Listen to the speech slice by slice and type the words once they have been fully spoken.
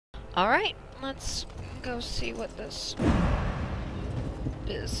Alright, let's go see what this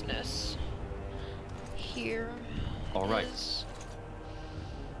business here Alright. is.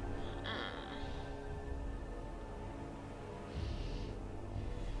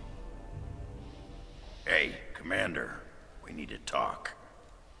 Hey, Commander. We need to talk.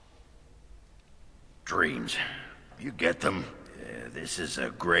 Dreams. You get them? This is a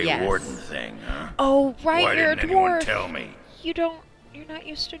Grey Yes. Warden thing, huh? Oh, right, Why you're a didn't anyone dwarf. tell me? You're not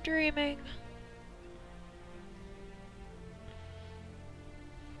used to dreaming.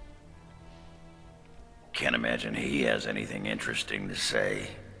 Can't imagine he has anything interesting to say.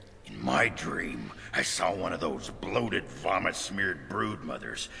 In my dream, I saw one of those bloated, vomit-smeared brood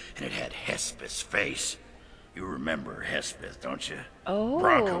mothers, and it had Hespeth's face. You remember Hespeth, don't you? Oh.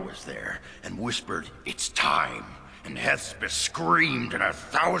 Bronca was there and whispered, "It's time." And Hespeth screamed and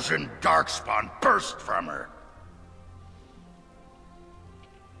 1,000 darkspawn burst from her.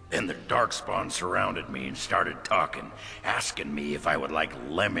 Then the darkspawn surrounded me and started talking, asking me if I would like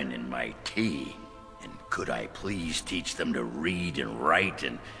lemon in my tea. And could I please teach them to read and write?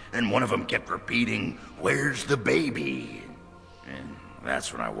 And one of them kept repeating, "Where's the baby?" And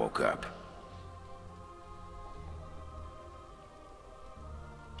that's when I woke up.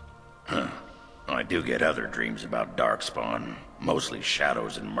 Huh. I do get other dreams about darkspawn, mostly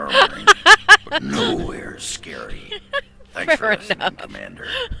shadows and murmuring, but nowhere scary. Thanks for Fair listening, enough. Commander.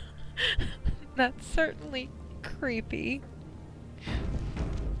 That's certainly creepy.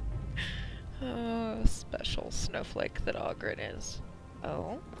 Oh, special snowflake that Oghren is.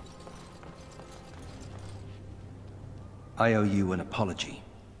 Oh? I owe you an apology.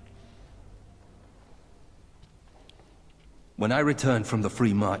 When I returned from the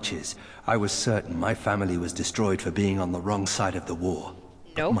Free Marches, I was certain my family was destroyed for being on the wrong side of the war.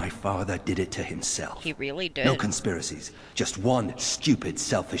 Nope. My father did it to himself. He really did. No conspiracies, just one stupid,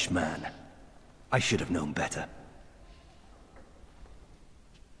 selfish man. I should have known better.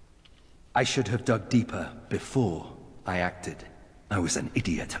 I should have dug deeper before I acted. I was an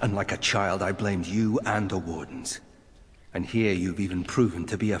idiot, and like a child I blamed you and the Wardens. And here you've even proven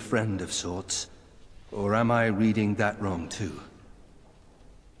to be a friend of sorts. Or am I reading that wrong too?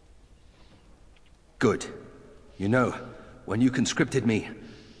 Good. You know, when you conscripted me,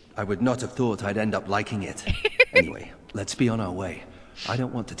 I would not have thought I'd end up liking it. Anyway, let's be on our way. I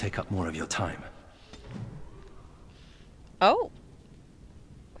don't want to take up more of your time. Oh.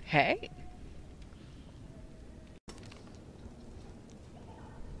 Hey.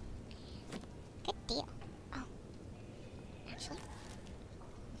 Good deal. Oh. Actually,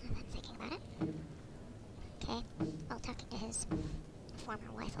 now that I'm thinking about it. Okay, well, talking to his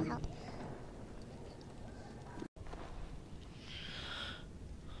former wife will help.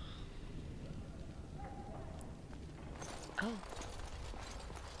 Oh.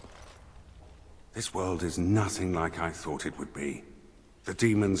 This world is nothing like I thought it would be. The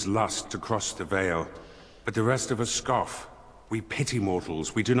demons lust to cross the veil, but the rest of us scoff. We pity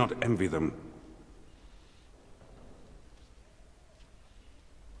mortals, we do not envy them.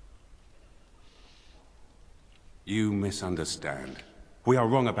 You misunderstand. We are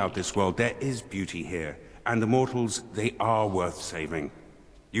wrong about this world. There is beauty here, and the mortals, they are worth saving.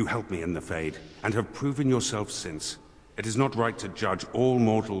 You helped me in the Fade, and have proven yourself since. It is not right to judge all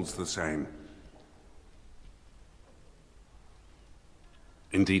mortals the same.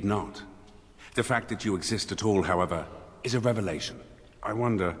 Indeed not. The fact that you exist at all, however, is a revelation. I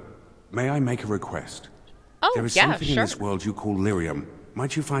wonder, may I make a request? Oh, There is yeah, something in sure. this world you call lyrium.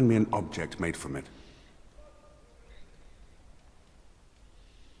 Might you find me an object made from it?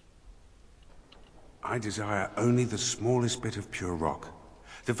 I desire only the smallest bit of pure rock.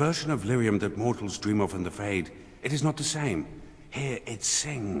 The version of lyrium that mortals dream of in the Fade, it is not the same. Here it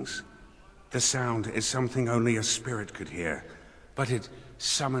sings. The sound is something only a spirit could hear, but it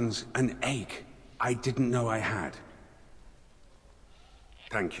summons an ache I didn't know I had.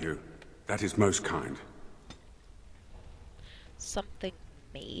 Thank you. That is most kind. Something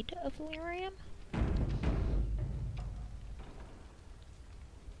made of lyrium?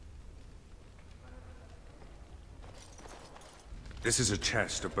 This is a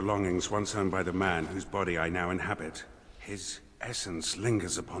chest of belongings once owned by the man whose body I now inhabit. His essence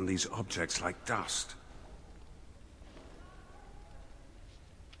lingers upon these objects like dust.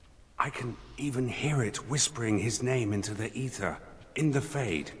 I can even hear it whispering his name into the ether. In the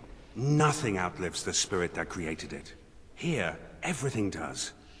Fade, nothing outlives the spirit that created it. Here, everything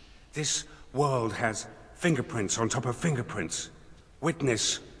does. This world has fingerprints on top of fingerprints.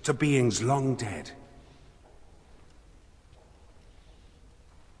 Witness to beings long dead.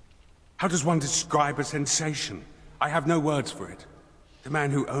 How does one describe a sensation? I have no words for it. The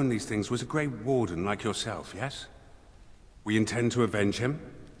man who owned these things was a Grey Warden like yourself, yes? We intend to avenge him?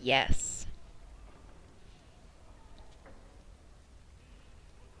 Yes.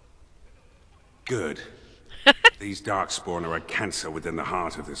 Good. These Darkspawn are a cancer within the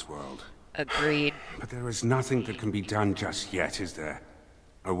heart of this world. Agreed. But there is nothing that can be done just yet, is there?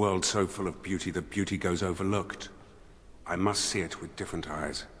 A world so full of beauty that beauty goes overlooked. I must see it with different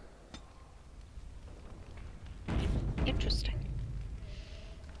eyes. Interesting.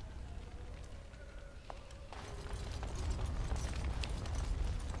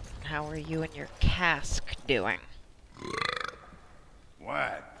 How are you and your cask doing?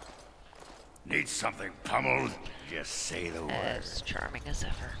 What? Need something pummeled? Just say the word. As charming as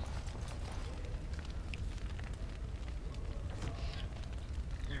ever.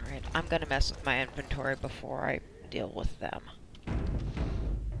 Alright, I'm gonna mess with my inventory before I deal with them.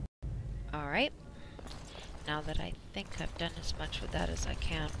 Alright. Now that I think I've done as much with that as I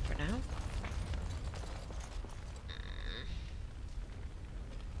can for now.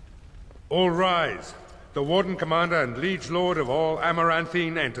 All rise. The Warden Commander and Liege Lord of all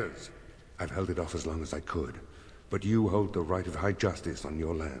Amaranthine enters. I've held it off as long as I could, but you hold the right of high justice on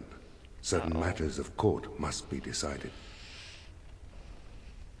your land. Certain matters of court must be decided.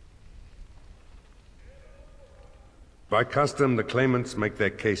 By custom, the claimants make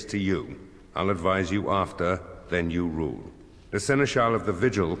their case to you. I'll advise you after, then you rule. The Seneschal of the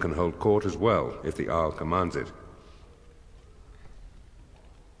Vigil can hold court as well, if the Arl commands it.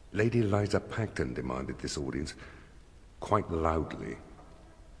 Lady Liza Pacton demanded this audience, quite loudly.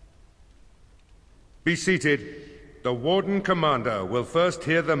 Be seated. The Warden Commander will first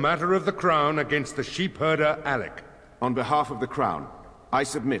hear the matter of the Crown against the sheepherder Alec. On behalf of the Crown, I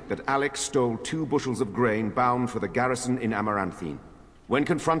submit that Alec stole 2 bushels of grain bound for the garrison in Amaranthine. When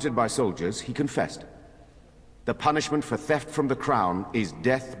confronted by soldiers, he confessed. The punishment for theft from the Crown is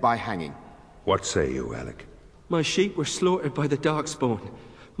death by hanging. What say you, Alec? My sheep were slaughtered by the Darkspawn.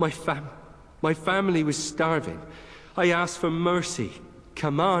 My family was starving. I asked for mercy.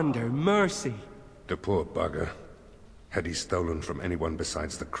 Commander, mercy. The poor bugger. Had he stolen from anyone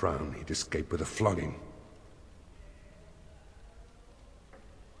besides the Crown, he'd escape with a flogging.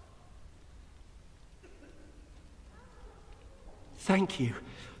 Thank you.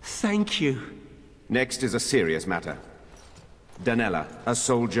 Thank you. Next is a serious matter. Danella, a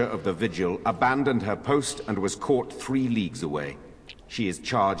soldier of the Vigil, abandoned her post and was caught 3 leagues away. She is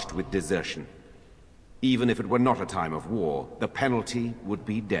charged with desertion. Even if it were not a time of war, the penalty would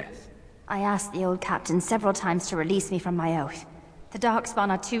be death. I asked the old captain several times to release me from my oath. The Darkspawn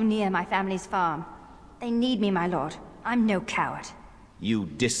are too near my family's farm. They need me, my lord. I'm no coward. You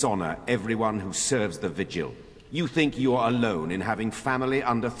dishonor everyone who serves the Vigil. You think you are alone in having family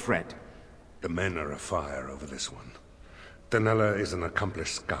under threat. The men are afire over this one. Danella is an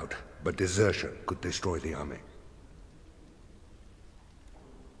accomplished scout, but desertion could destroy the army.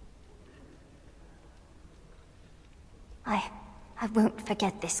 I won't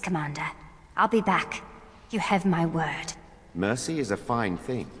forget this, Commander. I'll be back. You have my word. Mercy is a fine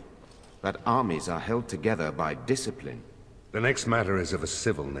thing, but armies are held together by discipline. The next matter is of a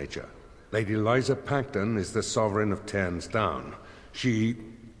civil nature. Lady Liza Pacton is the sovereign of Tairns Down.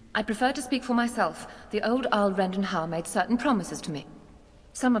 I prefer to speak for myself. The old Arl Rendon Howe made certain promises to me.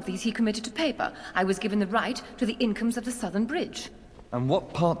 Some of these he committed to paper. I was given the right to the incomes of the Southern Bridge. And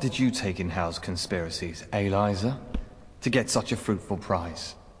what part did you take in Howe's conspiracies, Liza? To get such a fruitful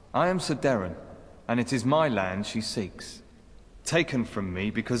prize? I am Sir Darren, and it is my land she seeks. Taken from me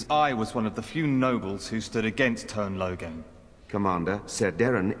because I was one of the few nobles who stood against Turn Logain. Commander, Sir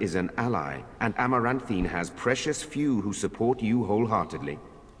Darren is an ally, and Amaranthine has precious few who support you wholeheartedly.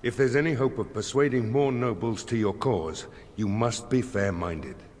 If there's any hope of persuading more nobles to your cause, you must be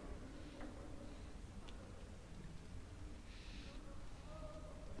fair-minded.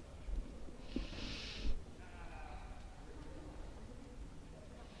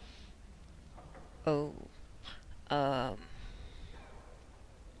 Oh.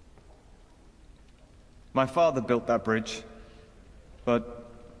 My father built that bridge. But,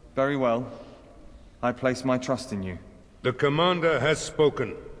 very well. I place my trust in you. The Commander has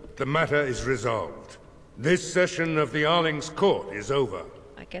spoken. The matter is resolved. This session of the Arling's court is over.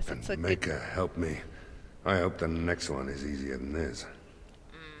 I guess it's a Maker, help me. I hope the next one is easier than this.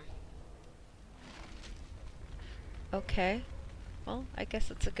 Okay. Well, I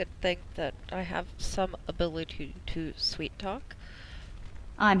guess it's a good thing that I have some ability to sweet talk.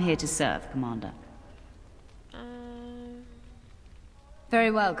 I'm here to serve, Commander.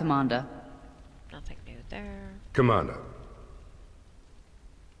 Very well, Commander. Nothing new there. Commander.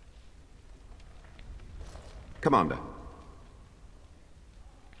 Commander.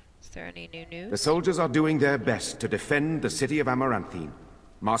 there any new news? The soldiers are doing their best to defend the city of Amaranthine.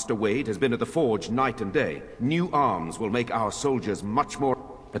 Master Wade has been at the forge night and day. New arms will make our soldiers much more...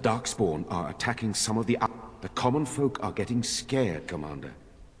 The Darkspawn are attacking some of the... The common folk are getting scared, Commander.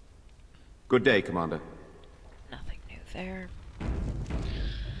 Good day, Commander. Nothing new there.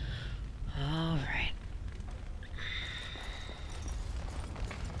 Alright.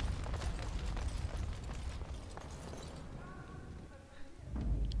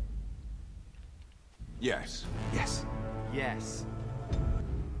 Yes. Yes. Yes.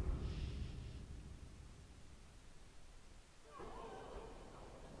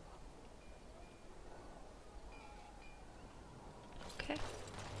 Okay.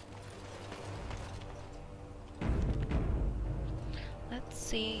 Let's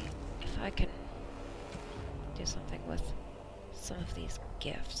see if I can do something with some of these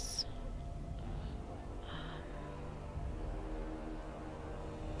gifts.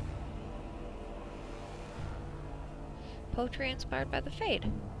 Poetry inspired by the Fade.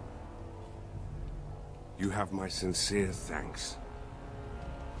 You have my sincere thanks.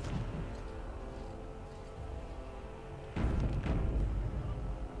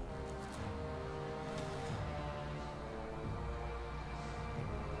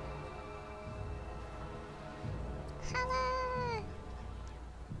 Hello.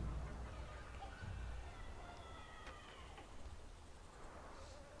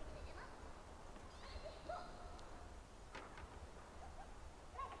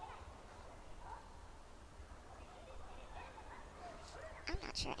 I'm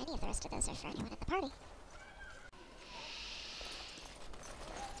not sure any of the rest of those are for anyone in the party.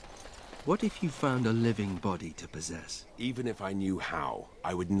 What if you found a living body to possess? Even if I knew how,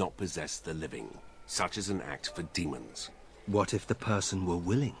 I would not possess the living. Such is an act for demons. What if the person were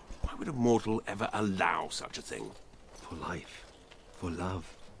willing? Why would a mortal ever allow such a thing? For life. For love.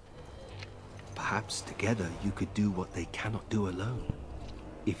 Perhaps together you could do what they cannot do alone.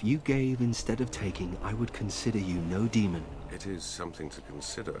 If you gave instead of taking, I would consider you no demon. It is something to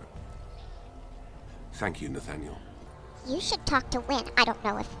consider. Thank you, Nathaniel. You should talk to Wynne. I don't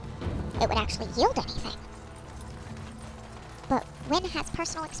know if it would actually yield anything. But Wynne has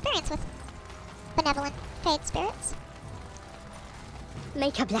personal experience with benevolent Fade spirits.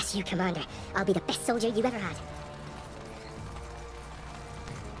 May God bless you, Commander. I'll be the best soldier you ever had.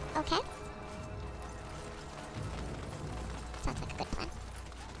 Okay. Sounds like a good plan.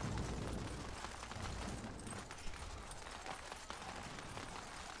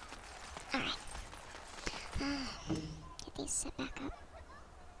 Alright. Get these set back up.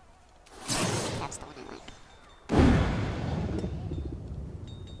 That's the one I like.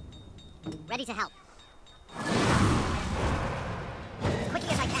 Ready to help. Quickly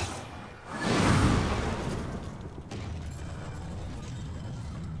as I can.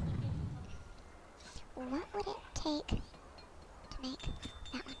 What would it take to make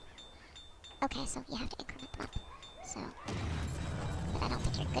that one? Okay, so you have to increment them up. So, but I don't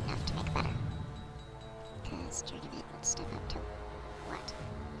think you're good enough to make better. Because journeyman would step up to what?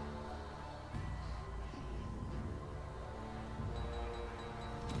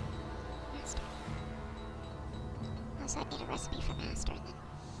 Master. Also, I'd need a recipe for master, and then,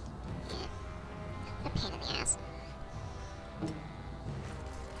 yeah, a pain in the ass.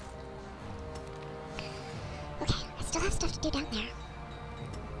 Okay, I still have stuff to do down there.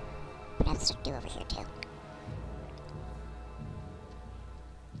 But I have stuff to do over here, too.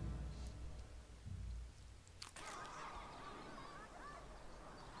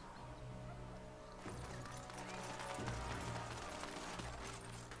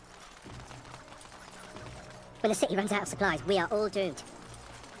 When the city runs out of supplies, we are all doomed.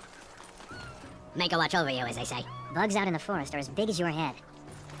 Make a watch over you, as they say. Bugs out in the forest are as big as your head.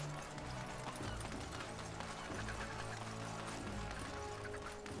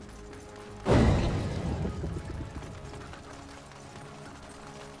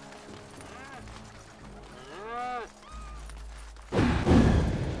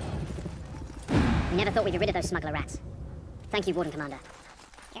 We never thought we'd be rid of those smuggler rats. Thank you, Warden Commander.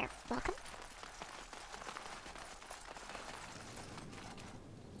 You're welcome.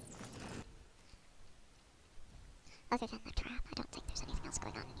 Other than the trap, I don't think there's anything else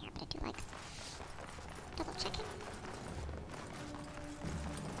going on in here, but I do like double checking.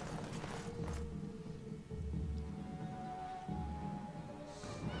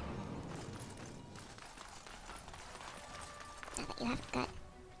 Now that you haven't got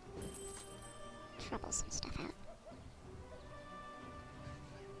troublesome stuff out.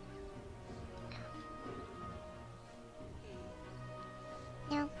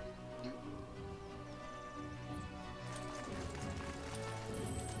 No, no.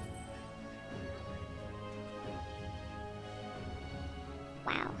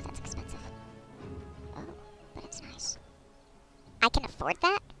 afford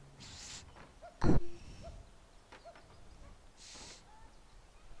that?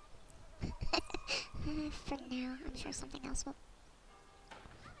 For now, I'm sure something else will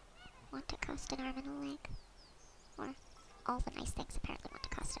want to cost an arm and a leg. Or all the nice things apparently want to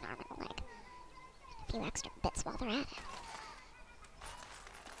cost an arm and a leg. A few extra bits while they're at it.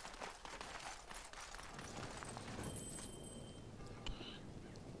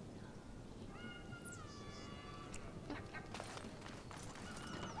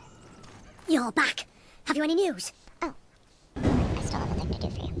 You're back. Have you any news? Oh. I still have a thing to do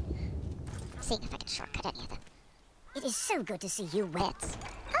for you. Seeing if I can shortcut any of them. It is so good to see you wet.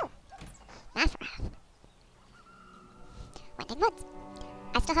 Oh! Mathrath. Winding Woods.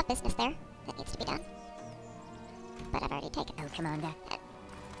 I still have business there that needs to be done. But I've already taken it. Oh, Commander.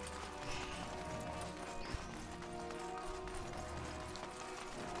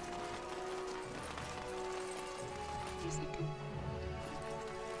 Where's that go?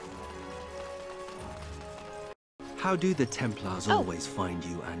 How do the Templars always find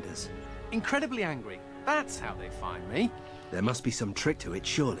you, Anders? Incredibly angry. That's how they find me. There must be some trick to it,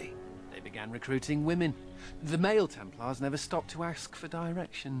 surely. They began recruiting women. The male Templars never stopped to ask for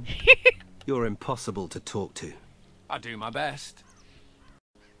direction. You're impossible to talk to. I do my best.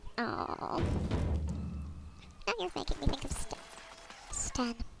 Oh. Now you're making me think of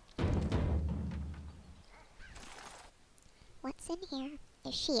Sten. What's in here?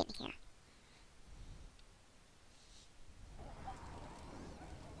 Is she in here?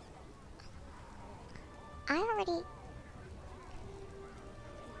 I already...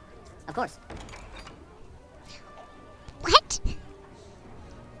 Of course. What?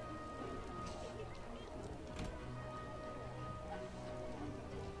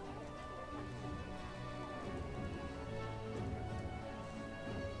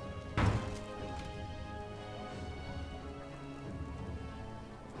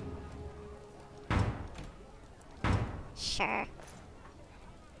 Sure.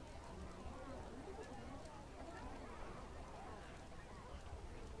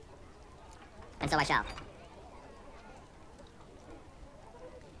 And so I shall.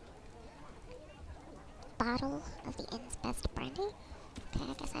 Bottle of the inn's best brandy? Okay,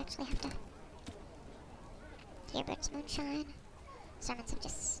 I guess I actually have to... Gearbird's moonshine. Sermons of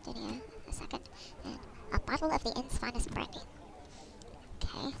Justinia, a second. And a bottle of the inn's finest brandy.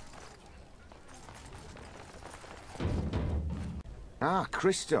 Okay. Ah,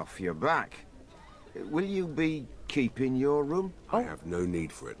 Christoph, you're back. Will you be keeping your room? I have no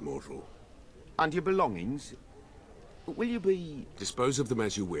need for it, mortal. And your belongings? Will you be... Dispose of them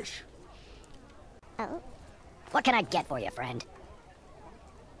as you wish. Oh. What can I get for you, friend?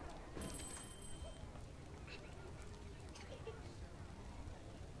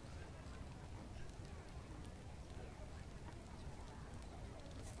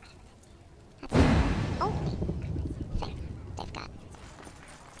 That's the only thing they've got.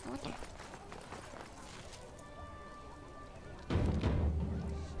 I wonder.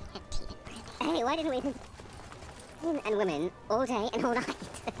 And tea and brandy. Hey, why didn't we... Men and women, all day and all night.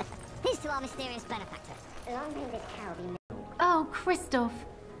 Here's to our mysterious benefactor. Long may this cow be... Oh, Christoph.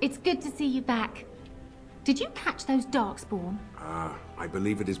 It's good to see you back. Did you catch those Darkspawn? I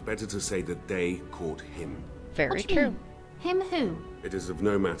believe it is better to say that they caught him. Very What do you true. mean? Him who? It is of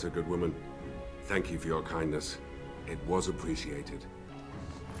no matter, good woman. Thank you for your kindness. It was appreciated.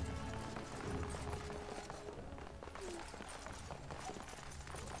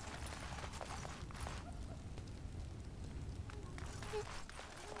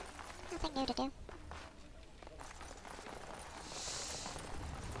 Nothing new to do.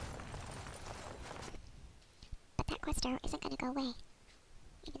 But that quest arrow isn't going to go away.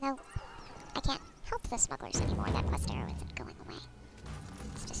 Even though I can't help the smugglers anymore, that quest arrow isn't going away.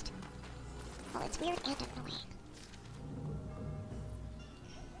 It's just... well, it's weird and annoying.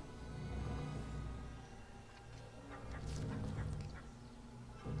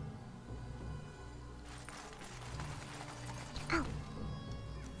 Oh.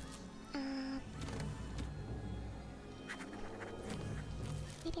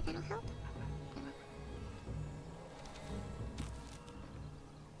 Maybe that'll help?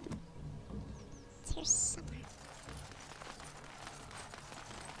 It's here somewhere.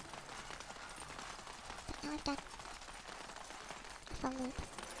 But now I've done a full loop.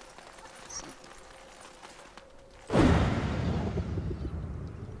 So.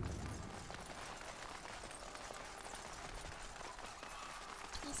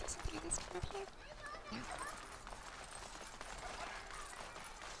 Can you see something I missed from up here? No.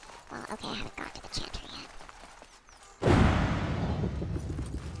 Well, okay, I haven't got to the chanter yet.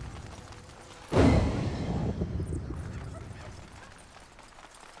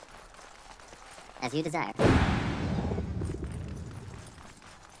 As you desire.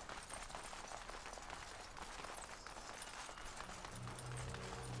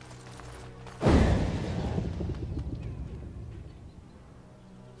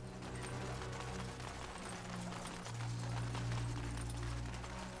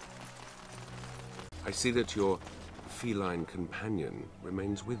 I see that your feline companion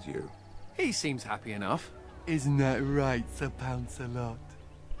remains with you. He seems happy enough. Isn't that right, Sir Pouncelot?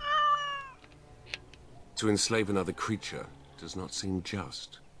 To enslave another creature does not seem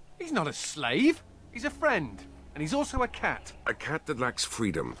just. He's not a slave. He's a friend. And he's also a cat. A cat that lacks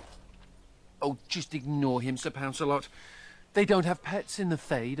freedom. Oh, just ignore him, Sir Pouncelot. They don't have pets in the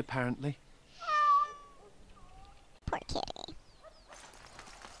Fade, apparently. Poor kitty.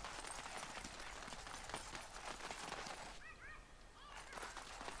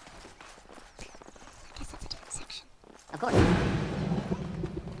 I guess that's a different section. Of course.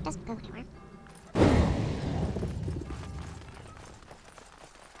 Doesn't go anywhere.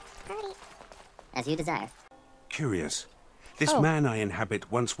 Party. As you desire. Curious. This man I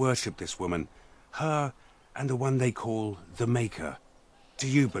inhabit once worshipped this woman. Her and the one they call the Maker. Do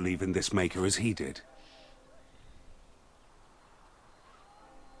you believe in this Maker as he did?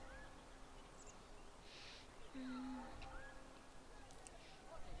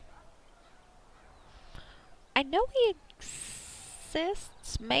 I know he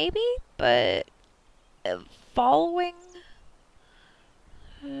exists, maybe, but following...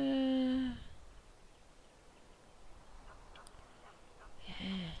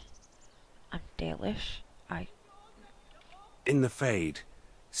 I'm Dalish. In the Fade,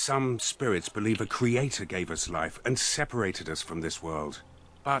 some spirits believe a creator gave us life and separated us from this world.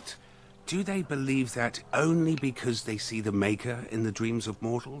 But do they believe that only because they see the Maker in the dreams of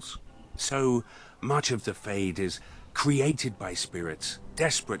mortals? So much of the Fade is created by spirits,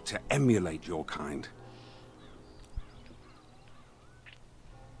 desperate to emulate your kind.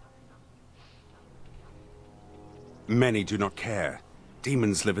 Many do not care.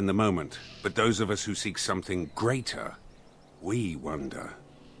 Demons live in the moment, but those of us who seek something greater, we wonder.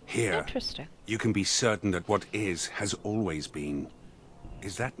 Here, Interesting. you can be certain that what is has always been.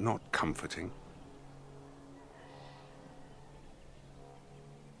 Is that not comforting?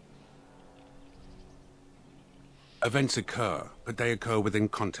 Events occur, but they occur within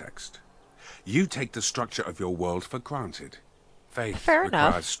context. You take the structure of your world for granted. Faith Fair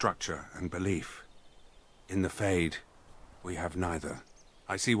requires enough. structure and belief. In the Fade, we have neither.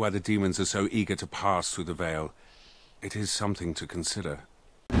 I see why the demons are so eager to pass through the veil. It is something to consider.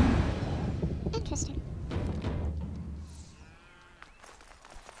 Interesting.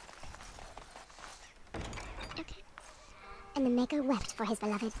 Okay. And the Maker wept for his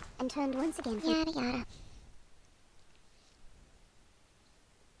beloved, and turned once again for... Yada yada.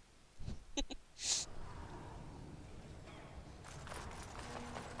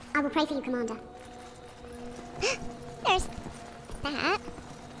 I will pray for you, Commander. There's that.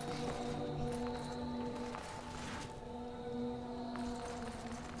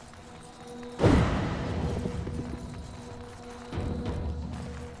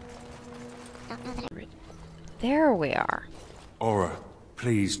 Don't know that There we are. Aura,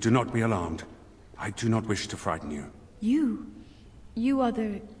 please do not be alarmed. I do not wish to frighten you. You are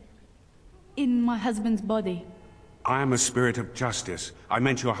the... in my husband's body. I am a spirit of justice. I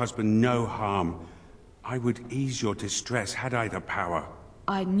meant your husband no harm. I would ease your distress had I the power.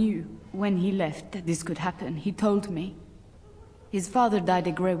 I knew when he left that this could happen. He told me. His father died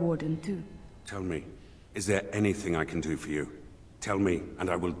a Grey Warden too. Tell me, is there anything I can do for you? Tell me, and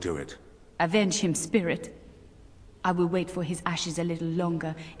I will do it. Avenge him, spirit. I will wait for his ashes a little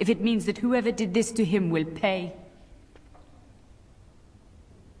longer, if it means that whoever did this to him will pay.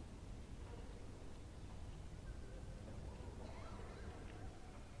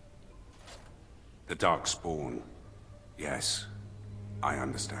 The Darkspawn. Yes, I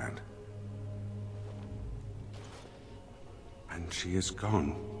understand. And she is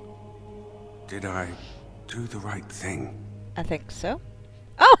gone. Did I do the right thing? I think so.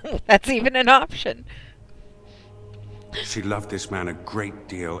 Oh, that's even an option. She loved this man a great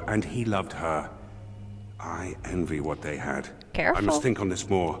deal, and he loved her. I envy what they had. Careful. I must think on this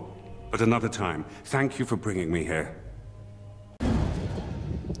more. But another time. Thank you for bringing me here.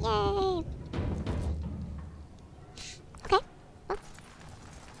 Yay! Okay. Well.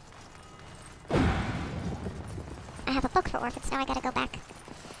 I have a book for orphans, now I gotta go back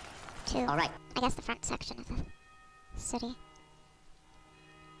to, Alright. I guess, the front section of the city.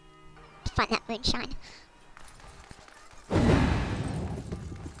 To find that moonshine.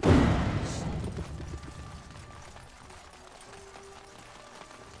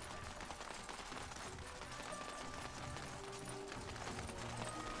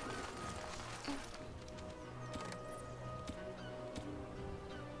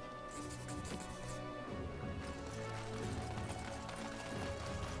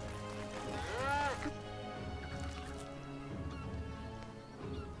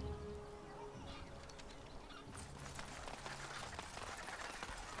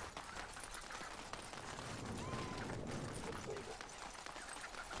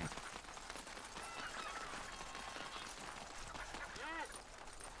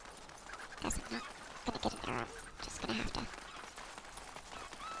 guess I'm not gonna get an arrow. I'm just gonna have to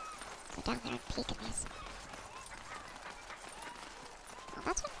go down there and peek at these. Well,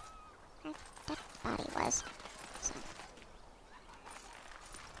 that's what her dead body was. So.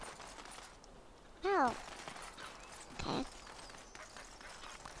 Oh. Okay.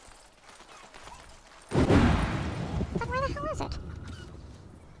 Then where the hell is it?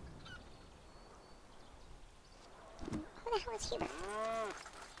 Who the hell is Hubert?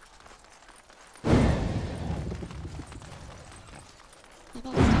 Maybe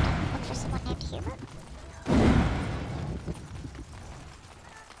I just have to look for someone named Hubert?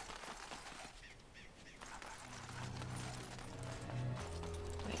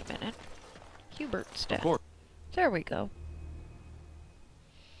 Wait a minute. Hubert's dead. There we go.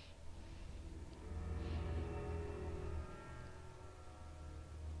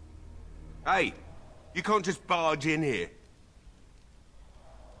 Hey, you can't just barge in here.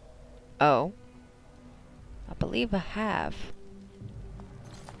 Oh. I believe I have.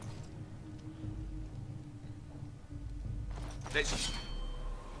 Let's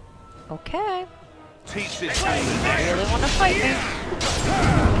Okay. teach this. You really want to fight me?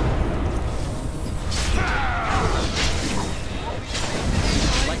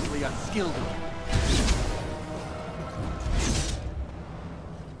 Likely unskilled.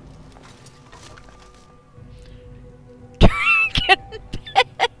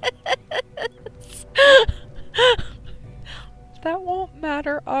 That won't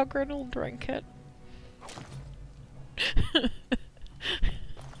matter. Oghren will drink it.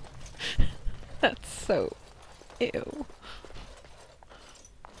 That's so ew.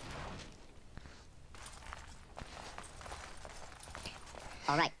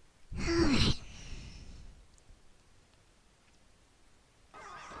 All right.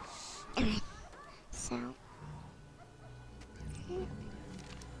 Alright. So.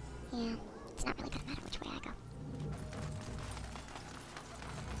 Yeah, it's not really gonna matter which way I go.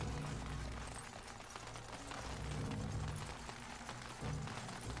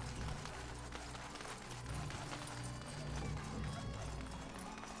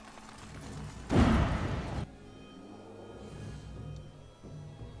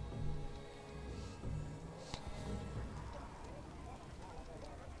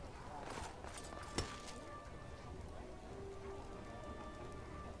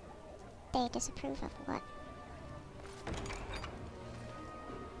 They disapprove of what?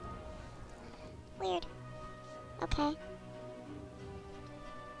 Weird. Okay.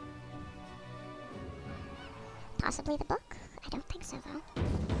 Possibly the book? I don't think so, though.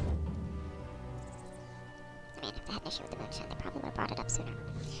 I mean, if they had an issue with the moonshine, they probably would have brought it up sooner.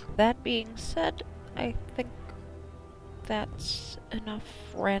 That being said, I think that's enough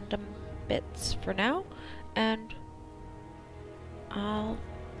random bits for now, and I'll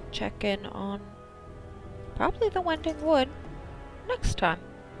check in on probably the Wending Wood next time.